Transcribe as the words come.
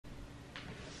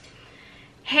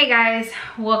Hey guys,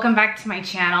 welcome back to my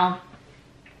channel.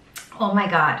 Oh my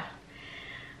god.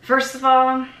 First of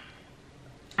all,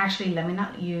 actually let me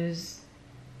not use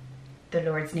the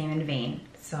Lord's name in vain.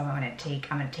 So I'm gonna take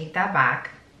that back.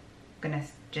 I'm gonna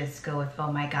just go with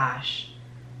oh my gosh,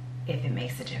 if it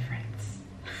makes a difference.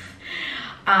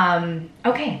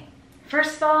 Okay,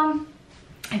 first of all,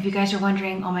 if you guys are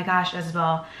wondering, oh my gosh,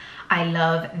 Isabel, I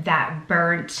love that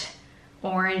burnt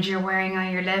orange you're wearing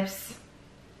on your lips.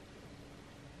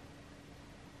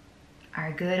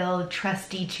 Our good old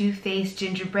trusty Too Faced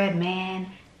Gingerbread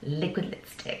Man liquid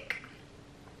lipstick.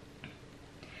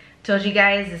 Told you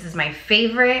guys this is my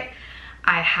favorite.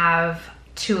 I have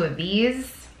 2 of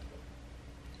these.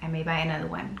 I may buy another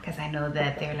one because I know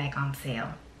that they're like on sale,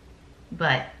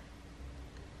 but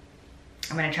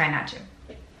I'm gonna try not to.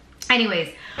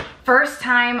 Anyways, first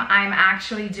time I'm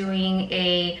actually doing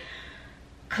a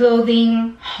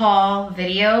clothing haul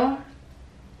video.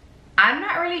 I'm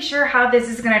not really sure how this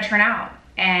is gonna turn out.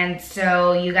 And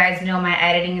so you guys know my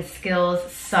editing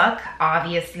skills suck.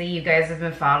 Obviously, you guys have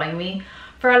been following me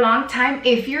for a long time.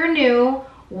 If you're new,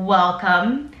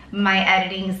 welcome. My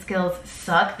editing skills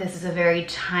suck. This is a very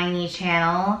tiny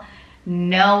channel.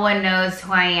 No one knows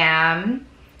who I am.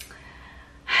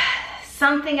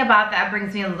 Something about that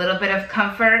brings me a little bit of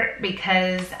comfort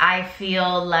because I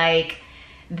feel like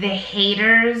the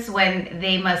haters, when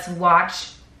they must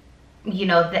watch, you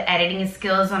know, the editing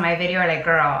skills on my video, are like,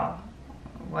 girl,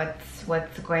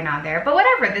 what's going on there? But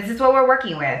whatever, this is what we're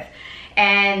working with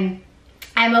and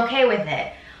I'm okay with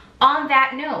it. On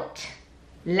that note,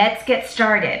 let's get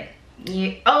started.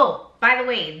 Oh, by the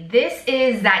way, this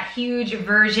is that huge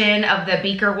version of the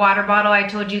beaker water bottle I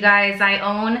told you guys I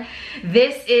own.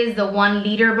 This is the 1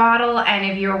 liter bottle, and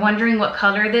if you're wondering what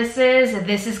color this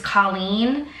is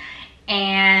Colleen,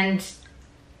 and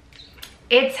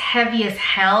it's heavy as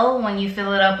hell when you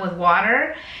fill it up with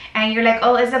water. And you're like,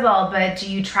 oh, Isabel, but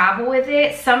do you travel with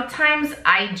it? Sometimes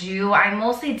I do. I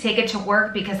mostly take it to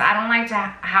work because I don't like to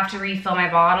have to refill my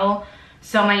bottle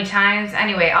so many times.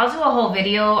 Anyway, I'll do a whole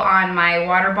video on my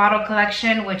water bottle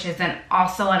collection, which is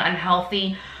also an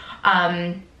unhealthy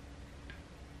hobby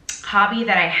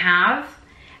that I have,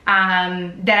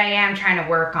 that I am trying to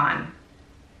work on.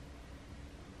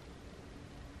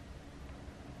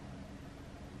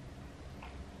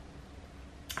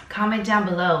 Comment down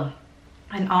below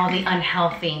on all the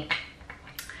unhealthy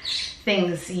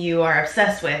things you are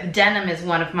obsessed with. Denim is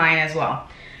one of mine as well.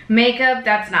 Makeup,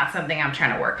 that's not something I'm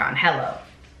trying to work on. Hello.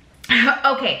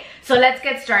 Okay, so let's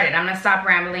get started. I'm gonna stop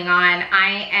rambling on.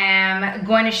 I am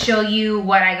going to show you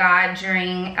what I got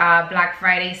during Black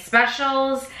Friday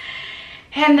specials.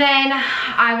 And then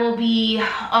I will be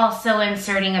also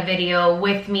inserting a video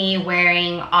with me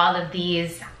wearing all of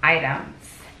these items.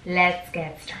 Let's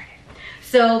get started.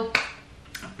 So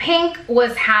Pink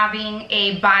was having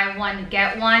a buy one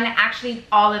get one. Actually,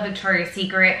 all of Victoria's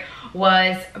Secret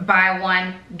was buy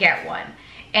one get one.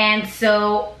 And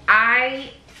so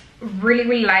I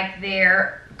really like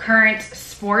their current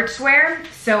sportswear.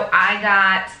 So I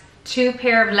got 2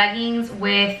 pair of leggings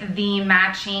with the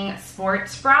matching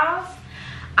sports bras.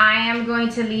 I am going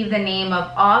to leave the name of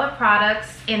all the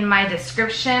products in my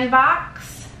description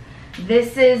box.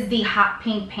 This is the hot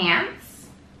pink pants.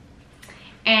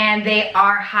 And they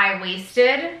are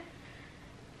high-waisted,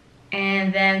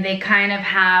 and then they kind of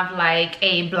have like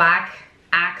a black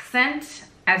accent,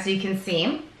 as you can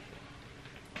see.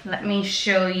 Let me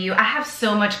show you. I have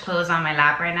so much clothes on my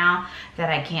lap right now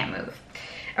that I can't move.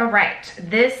 All right,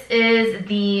 this is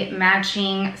the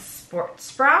matching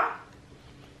sports bra.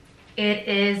 It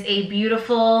is a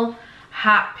beautiful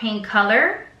hot pink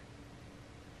color,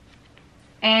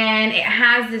 and it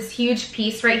has this huge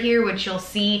piece right here, which you'll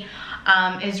see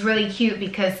is really cute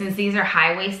because since these are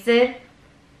high-waisted,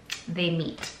 they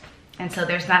meet. And so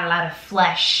there's not a lot of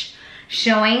flesh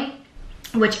showing,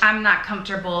 which I'm not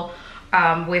comfortable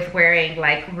with wearing,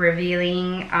 like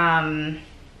revealing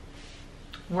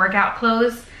workout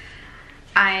clothes.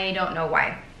 I don't know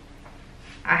why.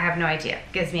 I have no idea.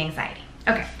 It gives me anxiety.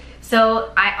 Okay,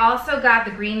 so I also got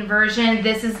the green version.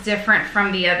 This is different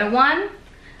from the other one.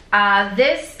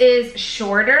 This is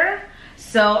shorter.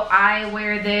 So I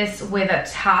wear this with a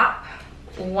top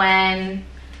when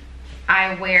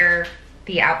I wear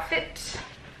the outfit.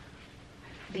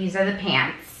 These are the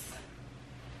pants.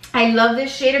 I love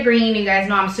this shade of green. You guys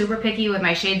know I'm super picky with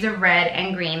my shades of red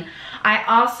and green. I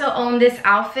also own this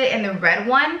outfit in the red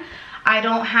one. I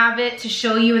don't have it to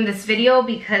show you in this video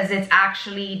because it's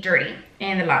actually dirty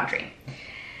in the laundry.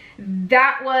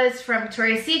 That was from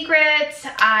Victoria's Secret.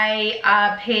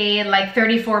 I paid like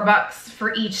 34 bucks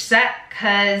for each set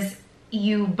because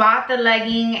you bought the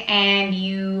legging and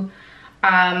you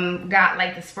Got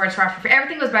like the sports bra for free.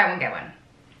 Everything was buy one, get one.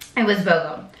 It was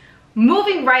BOGO.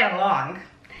 Moving right along,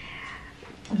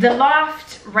 the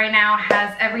Loft right now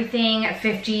has everything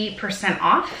 50%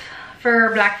 off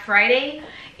for Black Friday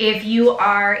if you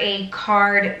are a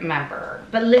card member.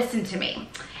 But listen to me.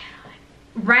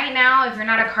 Right now, if you're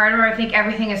not a card member, I think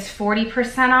everything is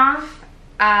 40% off.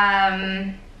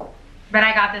 But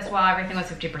I got this while everything was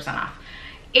 50% off.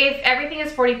 If everything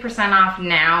is 40% off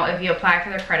now, if you apply for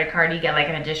their credit card, you get like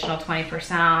an additional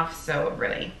 20% off. So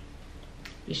really,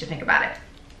 you should think about it.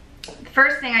 The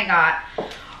first thing I got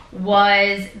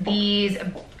was these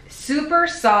super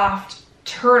soft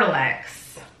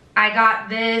turtlenecks. I got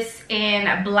this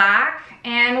in black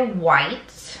and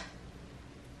white.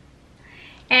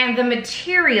 And the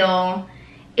material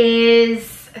is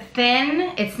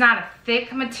thin. It's not a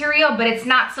thick material, but it's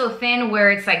not so thin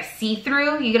where it's like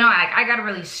see-through. You know, I gotta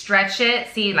really stretch it.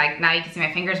 See, like now you can see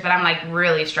my fingers, but I'm like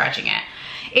really stretching it.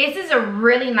 This is a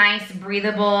really nice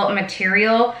breathable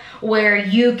material where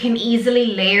you can easily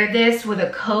layer this with a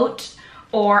coat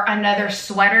or another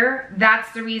sweater.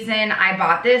 That's the reason I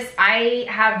bought this. I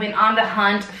have been on the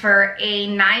hunt for a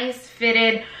nice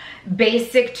fitted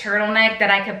basic turtleneck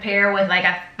that I could pair with like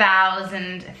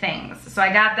 1,000 things. So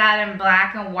I got that in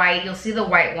black and white. You'll see the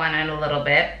white one in a little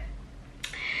bit.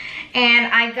 And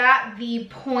I got the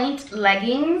Ponte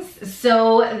leggings.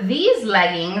 So these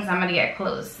leggings, I'm gonna get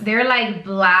close. They're like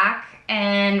black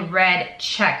and red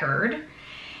checkered.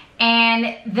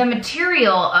 And the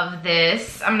material of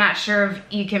this, I'm not sure if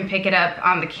you can pick it up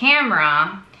on the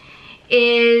camera,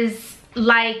 is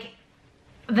like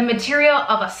the material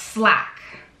of a slack.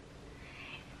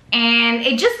 And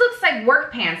it just looks like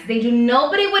work pants.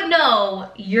 Nobody would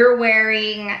know you're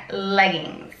wearing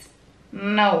leggings.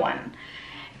 No one.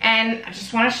 And I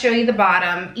just want to show you the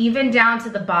bottom, even down to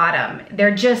the bottom.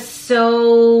 They're just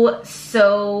so,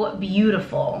 so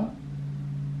beautiful.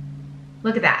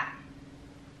 Look at that.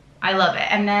 I love it.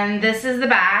 And then this is the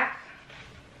back.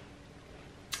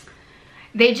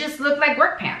 They just look like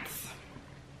work pants.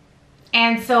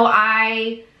 And so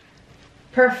I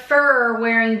prefer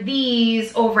wearing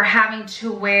these over having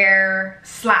to wear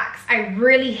slacks. I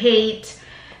really hate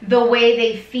the way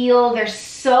they feel. They're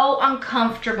so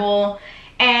uncomfortable,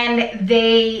 and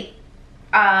they're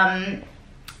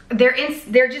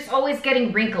just always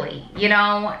getting wrinkly, you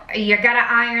know? You gotta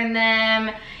iron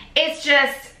them. It's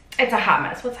a hot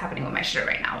mess. What's happening with my shirt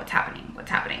right now? What's happening?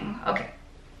 Okay.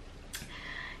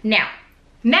 Now,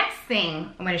 next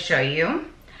thing I'm gonna show you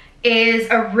is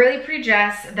a really pretty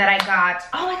dress that I got.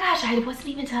 Oh my gosh, I wasn't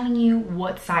even telling you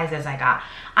what sizes I got.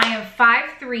 I am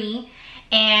 5'3",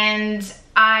 and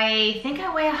I think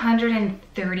I weigh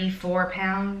 134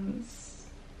 pounds,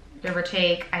 give or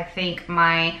take. I think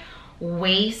my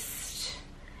waist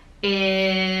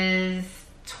is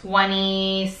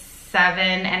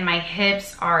 27 and my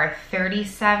hips are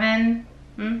 37.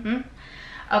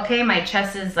 Okay, my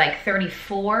chest is like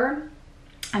 34.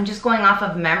 I'm just going off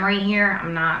of memory here.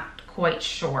 I'm not quite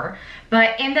sure.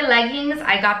 But in the leggings,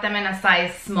 I got them in a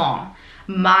size small.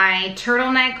 My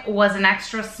turtleneck was an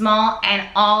extra small, and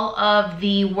all of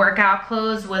the workout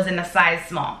clothes was in a size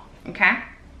small, okay?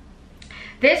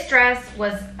 This dress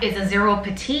is a 0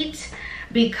 petite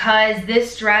because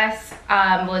this dress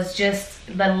was just,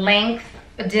 the length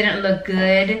didn't look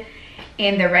good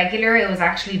in the regular. It was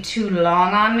actually too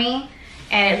long on me,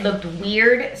 and it looked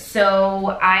weird,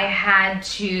 so I had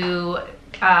to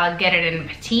get it in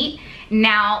petite.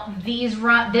 Now this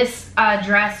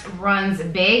dress runs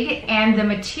big, and the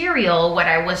material, what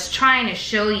I was trying to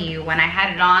show you when I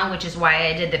had it on, which is why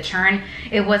I did the turn,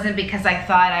 it wasn't because I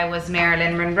thought I was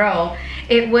Marilyn Monroe.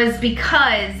 It was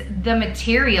because the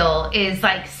material is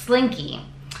like slinky.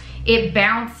 It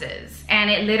bounces and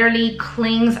it literally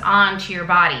clings onto your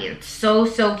body. It's so,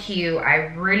 so cute.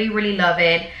 I really, really love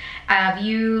it. If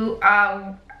you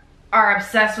are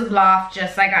obsessed with Loft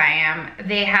just like I am,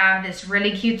 they have this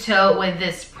really cute tote with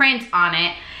this print on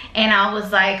it, and I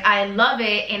was like, I love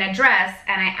it in a dress.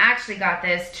 And I actually got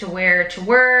this to wear to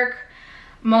work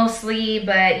mostly,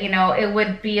 but you know, it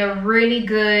would be a really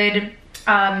good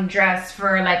dress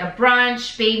for like a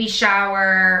brunch, baby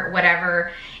shower,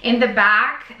 whatever. In the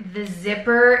back, the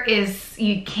zipper is,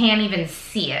 you can't even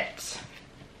see it.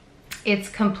 It's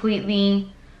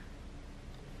completely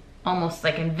almost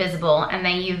like invisible, and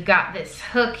then you've got this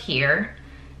hook here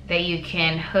that you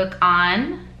can hook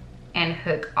on and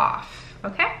hook off.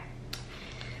 Okay,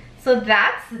 so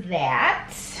that's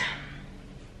that.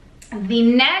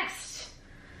 The next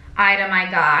item I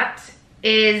got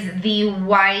is the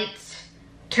white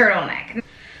turtleneck.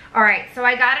 All right, so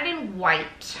I got it in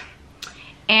white,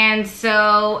 and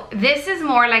so this is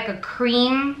more like a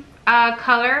cream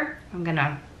color. I'm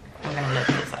gonna lift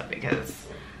this up because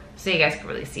so you guys can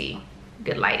really see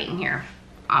good lighting here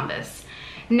on this.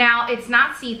 Now it's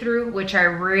not see-through, which I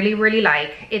really, really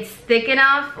like. It's thick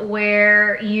enough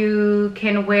where you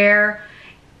can wear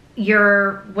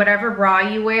your whatever bra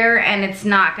you wear and it's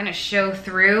not gonna show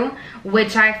through,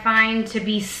 which I find to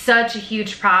be such a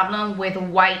huge problem with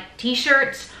white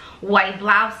t-shirts, white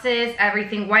blouses,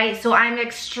 everything white. So I'm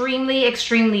extremely,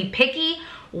 extremely picky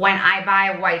when I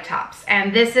buy white tops,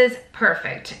 and this is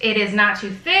perfect. It is not too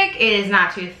thick, it is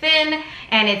not too thin,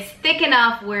 and it's thick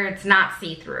enough where it's not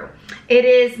see-through. It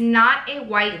is not a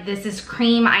white, this is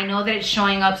cream. I know that it's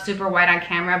showing up super white on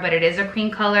camera, but it is a cream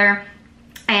color.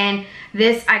 And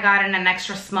this I got in an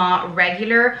extra small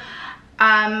regular.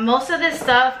 Most of this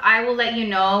stuff I will let you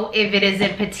know if it is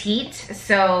in petite,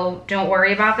 so don't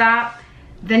worry about that.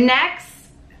 The next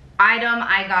item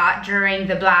I got during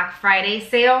the Black Friday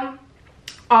sale,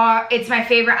 it's my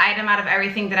favorite item out of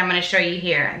everything that I'm going to show you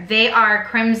here. They are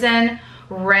crimson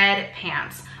red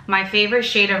pants. My favorite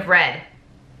shade of red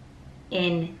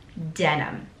in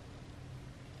denim.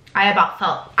 I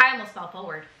almost fell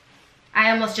forward.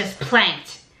 I almost just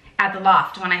planked at the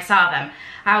loft when I saw them.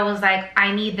 I was like,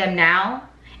 I need them now,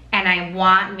 and I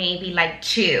want maybe like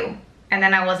 2. And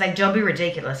then I was like, don't be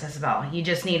ridiculous, Isabel. You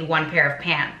just need 1 pair of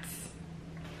pants.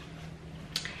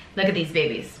 Look at these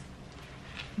babies.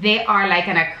 They are like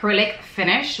an acrylic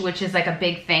finish, which is like a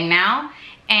big thing now.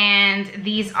 And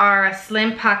these are a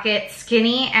slim pocket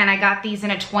skinny, and I got these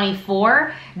in a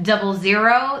 24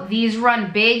 00. These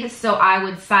run big, so I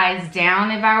would size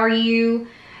down if I were you.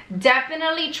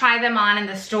 Definitely try them on in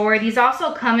the store. These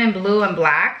also come in blue and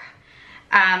black.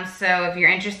 So if you're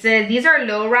interested, these are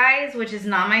low rise, which is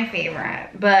not my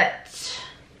favorite, but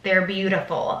they're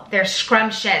beautiful. They're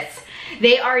scrumptious.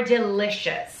 They are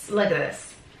delicious. Look at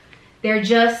this. They're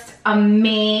just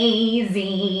amazing.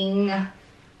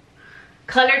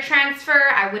 Color transfer,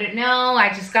 I wouldn't know. I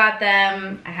just got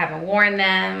them. I haven't worn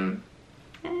them.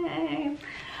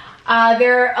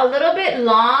 They're a little bit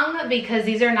long because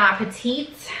these are not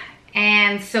petite.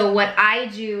 And so what I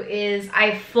do is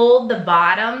I fold the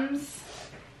bottoms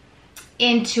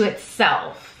into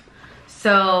itself.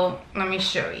 So let me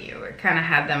show you. I kind of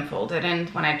had them folded in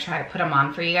when I try to put them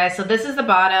on for you guys. So this is the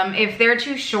bottom. If they're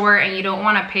too short and you don't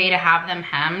want to pay to have them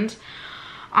hemmed,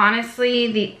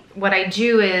 honestly, what I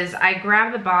do is I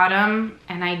grab the bottom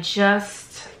and I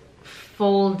just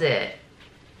fold it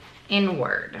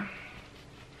inward.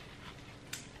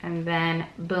 And then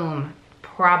boom,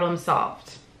 problem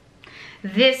solved.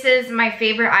 This is my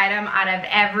favorite item out of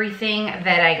everything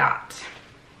that I got.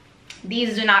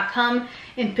 These do not come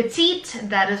in petite.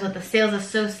 That is what the sales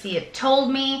associate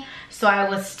told me. So I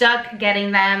was stuck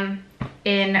getting them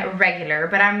in regular,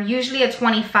 but I'm usually a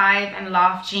 25 in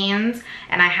Loft jeans,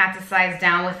 and I had to size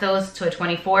down with those to a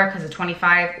 24 because the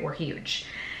 25 were huge.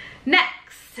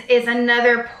 Next is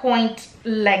another point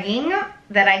legging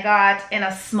that I got in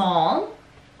a small.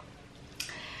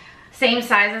 Same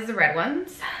size as the red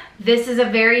ones. This is a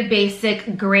very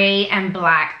basic gray and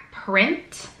black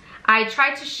print. I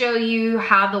tried to show you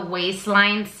how the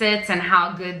waistline sits and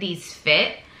how good these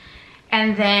fit.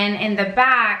 And then in the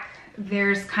back,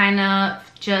 there's kind of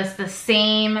just the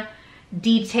same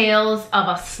details of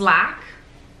a slack.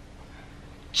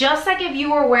 Just like if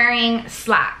you were wearing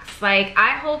slacks. Like,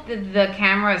 I hope that the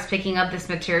camera is picking up this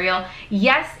material.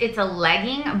 Yes, it's a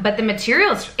legging, but the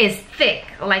material is thick.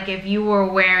 Like if you were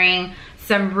wearing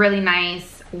some really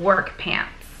nice work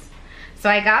pants. So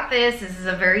I got this. This is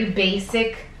a very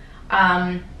basic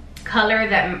color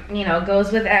that, you know,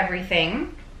 goes with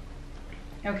everything.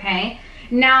 Okay.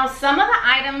 Now, some of the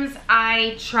items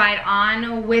I tried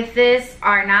on with this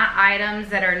are not items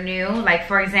that are new. Like,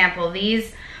 for example,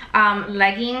 these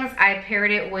leggings, I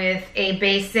paired it with a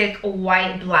basic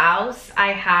white blouse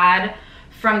I had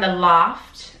from the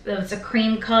Loft. It was a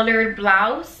cream colored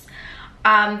blouse.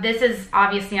 This is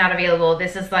obviously not available.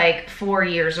 This is like 4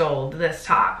 years old, this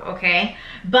top, okay?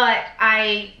 But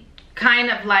I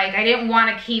kind of like, I didn't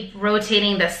want to keep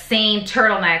rotating the same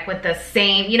turtleneck with the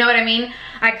same, you know what I mean?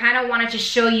 I kind of wanted to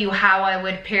show you how I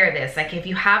would pair this. Like if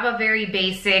you have a very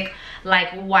basic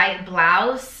like white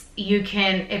blouse, you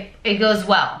can, it goes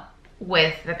well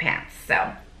with the pants.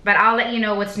 So, but I'll let you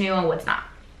know what's new and what's not.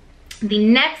 The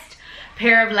next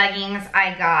pair of leggings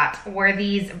I got were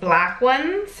these black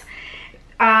ones.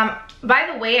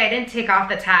 By the way, I didn't take off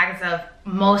the tags of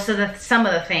some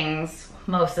of the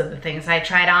things I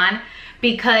tried on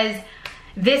because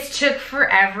this took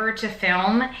forever to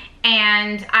film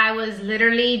and I was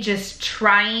literally just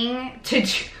trying to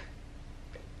do,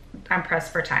 I'm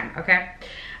pressed for time, okay?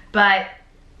 But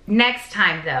next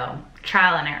time though,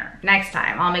 trial and error. Next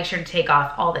time, I'll make sure to take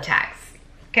off all the tags,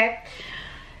 okay?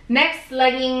 Next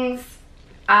leggings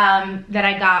that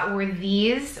I got were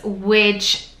these,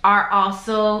 which are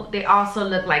also, they also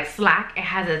look like slack. It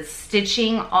has a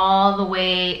stitching all the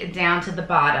way down to the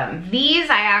bottom. These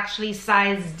I actually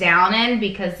sized down in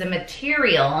because the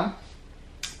material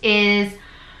is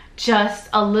just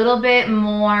a little bit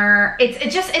more,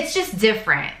 it's just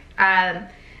different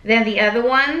than the other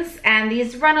ones, and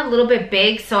these run a little bit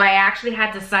big, so I actually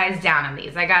had to size down on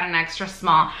these. I got an extra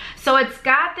small. So it's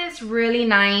got this really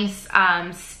nice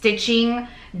stitching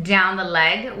down the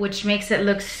leg, which makes it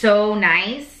look so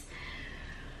nice.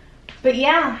 But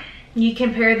yeah, you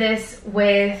can pair this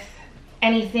with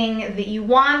anything that you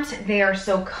want. They are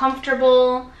so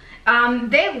comfortable.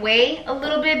 They weigh a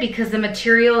little bit because the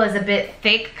material is a bit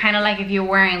thick, kind of like if you're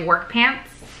wearing work pants.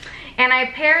 And I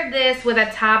paired this with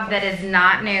a top that is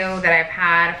not new, that I've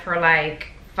had for like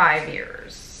 5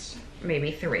 years,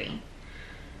 maybe 3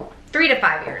 to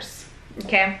 5 years,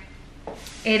 okay?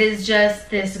 It is just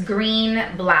this green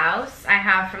blouse I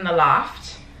have from the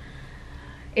Loft.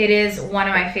 It is one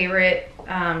of my favorite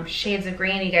shades of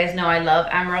green. You guys know I love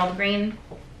emerald green.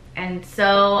 And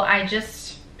so I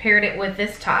just paired it with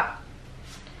this top.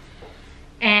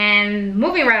 And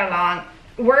moving right along,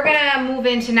 we're gonna move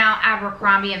into now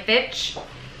Abercrombie & Fitch.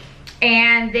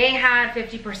 And they had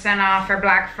 50% off for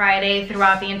Black Friday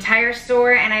throughout the entire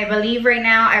store. And I believe right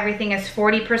now everything is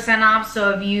 40% off. So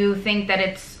if you think that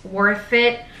it's worth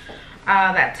it,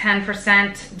 that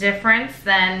 10% difference,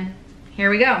 then here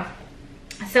we go.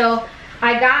 So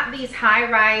I got these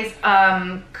high-rise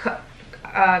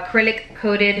acrylic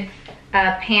coated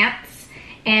pants,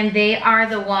 and they are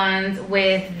the ones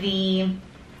with the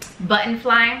button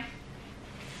fly.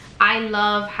 I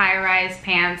love high-rise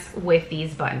pants with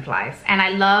these button flies, and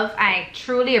I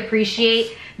truly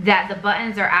appreciate that the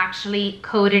buttons are actually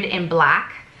coated in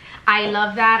black. I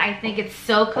love that. I think it's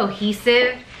so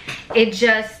cohesive. It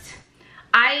just,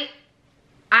 I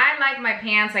like my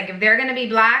pants, like if they're gonna be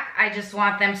black, I just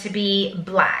want them to be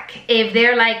black. If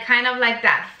they're like kind of like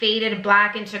that faded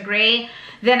black into gray,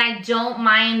 then I don't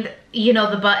mind, you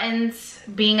know, the buttons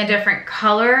being a different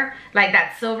color, like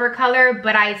that silver color,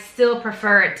 but I still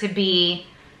prefer it to be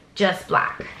just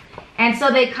black. And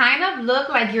so they kind of look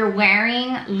like you're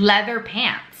wearing leather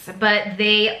pants, but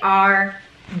they are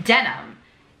denim.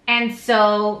 And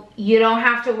so you don't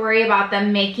have to worry about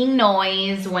them making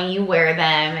noise when you wear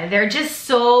them. They're just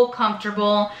so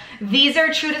comfortable. These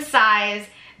are true to size.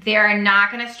 They're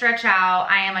not gonna stretch out.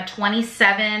 I am a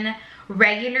 27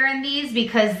 regular in these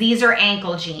because these are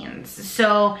ankle jeans.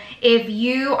 So if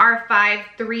you are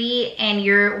 5'3" and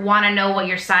you wanna know what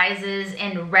your size is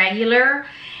in regular,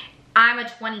 I'm a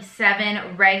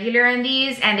 27 regular in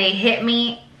these, and they hit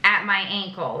me at my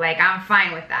ankle. Like, I'm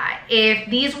fine with that. If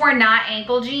these were not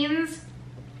ankle jeans,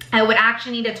 I would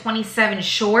actually need a 27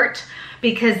 short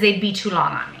because they'd be too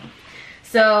long on me.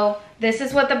 So this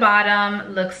is what the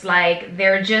bottom looks like.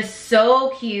 They're just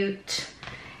so cute.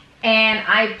 And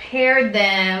I paired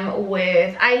them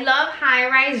with, I love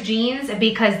high-rise jeans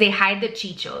because they hide the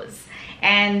chichos.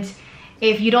 And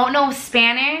if you don't know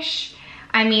Spanish,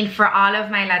 I mean, for all of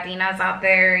my Latinas out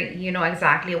there, you know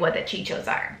exactly what the chichos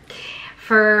are.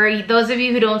 For those of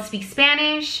you who don't speak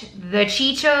Spanish, the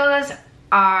chichos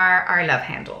are our love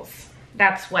handles.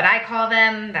 That's what I call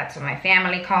them. That's what my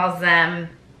family calls them.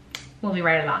 Moving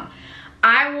right along.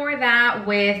 I wore that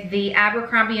with the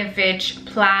Abercrombie & Fitch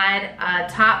plaid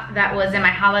top that was in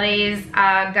my holidays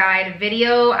guide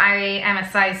video. I am a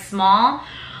size small.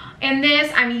 In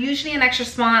this, I'm usually an extra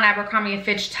small on Abercrombie &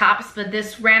 Fitch tops, but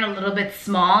this ran a little bit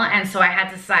small, and so I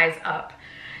had to size up.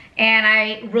 And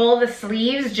I roll the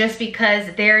sleeves just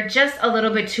because they're just a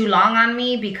little bit too long on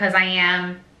me because I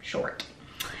am short.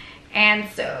 And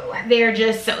so they're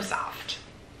just so soft.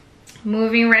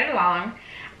 Moving right along,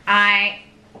 I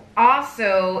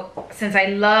also, since I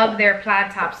love their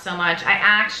plaid tops so much, I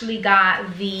actually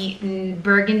got the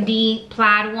burgundy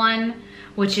plaid one,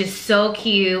 which is so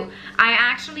cute. I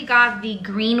actually got the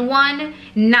green one,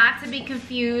 not to be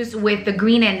confused with the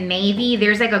green and navy.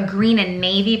 There's like a green and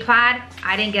navy plaid.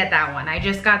 I didn't get that one. I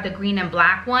just got the green and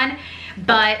black one,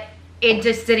 but it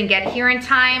just didn't get here in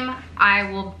time. I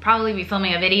will probably be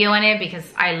filming a video in it because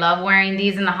I love wearing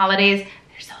these in the holidays.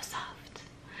 They're so soft.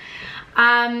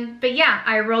 But yeah,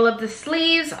 I roll up the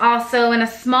sleeves also in a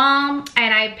small,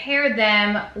 and I paired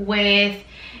them with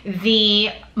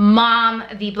the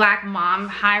black mom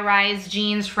high-rise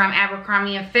jeans from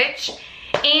Abercrombie & Fitch.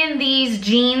 And these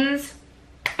jeans,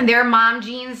 their mom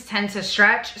jeans tend to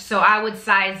stretch, so I would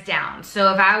size down.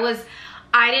 So if I was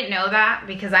I didn't know that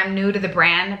because I'm new to the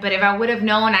brand, but if I would have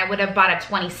known, I would have bought a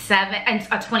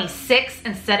 26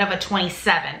 instead of a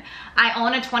 27. I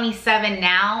own a 27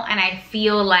 now, and I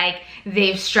feel like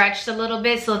they've stretched a little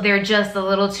bit, so they're just a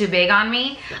little too big on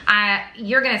me.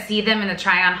 You're gonna see them in the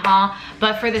try-on haul,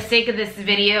 but for the sake of this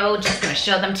video, just gonna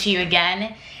show them to you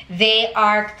again. They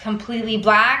are completely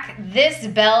black. This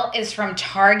belt is from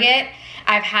Target.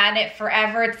 I've had it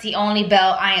forever. It's the only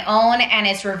belt I own, and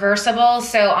it's reversible.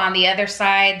 So on the other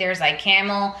side, there's like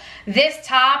camel. This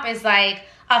top is like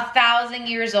 1,000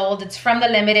 years old. It's from the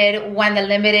Limited, when the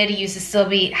Limited used to still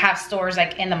have stores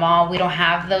like in the mall. We don't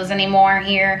have those anymore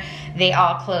here. They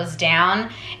all closed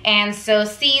down. And so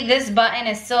see, this button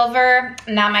is silver.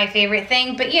 Not my favorite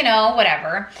thing, but you know,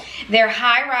 whatever. They're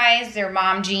high rise, they're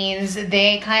mom jeans.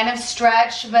 They kind of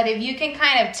stretch, but if you can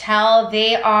kind of tell,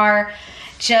 they're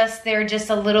just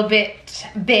a little bit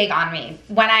big on me.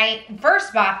 When I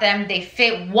first bought them, they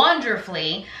fit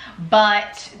wonderfully,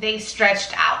 but they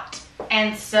stretched out.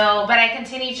 And so, but I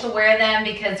continue to wear them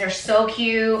because they're so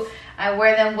cute. I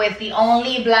wear them with the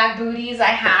only black booties I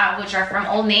have, which are from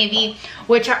Old Navy,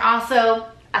 which are also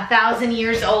 1,000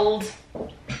 years old.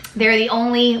 They're the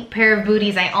only pair of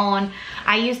booties I own.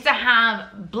 I used to have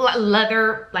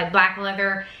leather, like black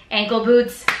leather ankle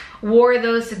boots. Wore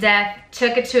those to death,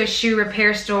 took it to a shoe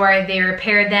repair store. They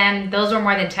repaired them. Those were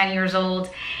more than 10 years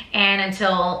old. And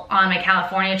until on my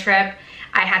California trip,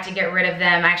 I had to get rid of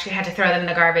them. I actually had to throw them in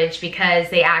the garbage because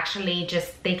they actually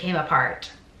they came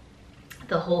apart.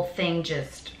 The whole thing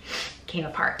just came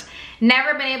apart.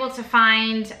 Never been able to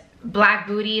find black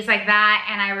booties like that,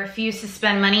 and I refuse to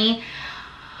spend money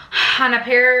on a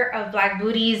pair of black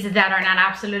booties that are not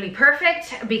absolutely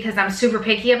perfect because I'm super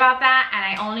picky about that, and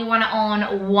I only want to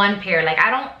own one pair. Like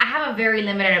I have a very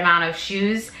limited amount of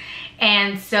shoes,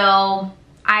 and so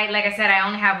like I said, I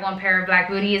only have one pair of black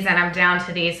booties, and I'm down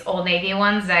to these Old Navy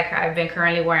ones that I've been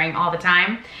currently wearing all the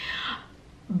time.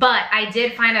 But I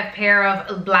did find a pair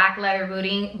of black leather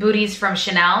booties from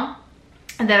Chanel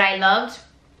that I loved.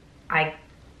 I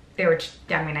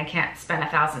can't spend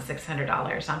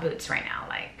 $1,600 on boots right now.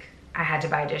 Like, I had to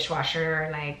buy a dishwasher,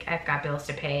 like I've got bills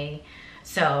to pay.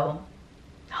 So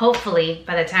hopefully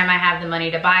by the time I have the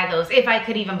money to buy those, if I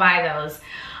could even buy those,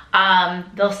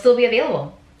 they'll still be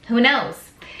available. Who knows?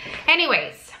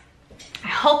 Anyways, I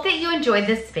hope that you enjoyed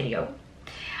this video.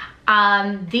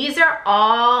 This is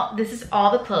all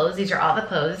the clothes. These are all the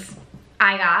clothes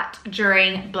I got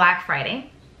during Black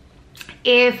Friday.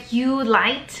 If you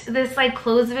liked this like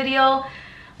clothes video,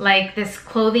 like this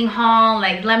clothing haul,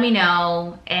 like let me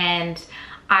know and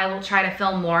I will try to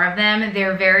film more of them.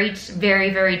 They're very, very,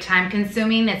 very time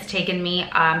consuming. It's taken me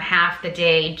half the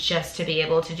day just to be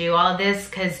able to do all of this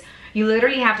because you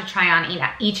literally have to try on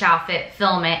each outfit,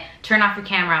 film it, turn off your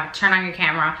camera, turn on your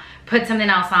camera, put something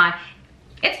else on.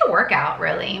 It's a workout,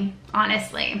 really,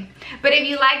 honestly. But if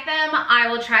you like them, I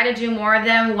will try to do more of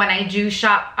them when I do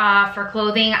shop for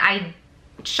clothing. I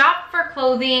shop for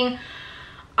clothing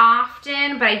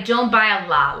often, but I don't buy a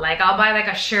lot. Like I'll buy like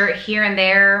a shirt here and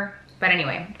there. But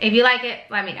anyway, if you like it,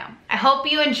 let me know. I hope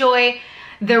you enjoy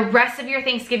the rest of your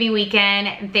Thanksgiving weekend,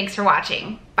 and thanks for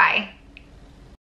watching. Bye.